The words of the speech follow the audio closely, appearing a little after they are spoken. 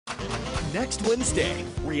Next Wednesday,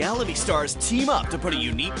 reality stars team up to put a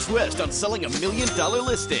unique twist on selling $1 million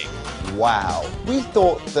listing. Wow. We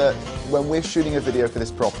thought that when we're shooting a video for this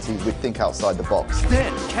property, we'd think outside the box.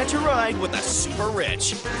 Then catch a ride with the super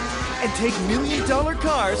rich and take $1 million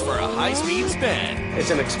cars for a high-speed spin.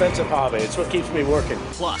 It's an expensive hobby. It's what keeps me working.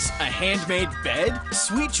 Plus, a handmade bed?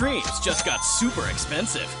 Sweet Dreams just got super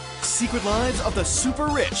expensive. Secret Lives of the Super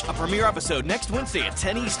Rich, a premiere episode next Wednesday at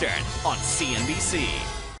 10 Eastern on CNBC.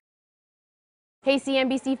 Hey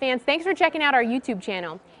CNBC fans, thanks for checking out our YouTube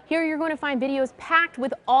channel. Here you're going to find videos packed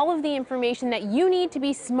with all of the information that you need to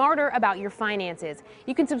be smarter about your finances.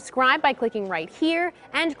 You can subscribe by clicking right here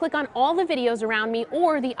and click on all the videos around me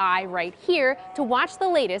or the I right here to watch the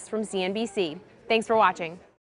latest from CNBC. Thanks for watching.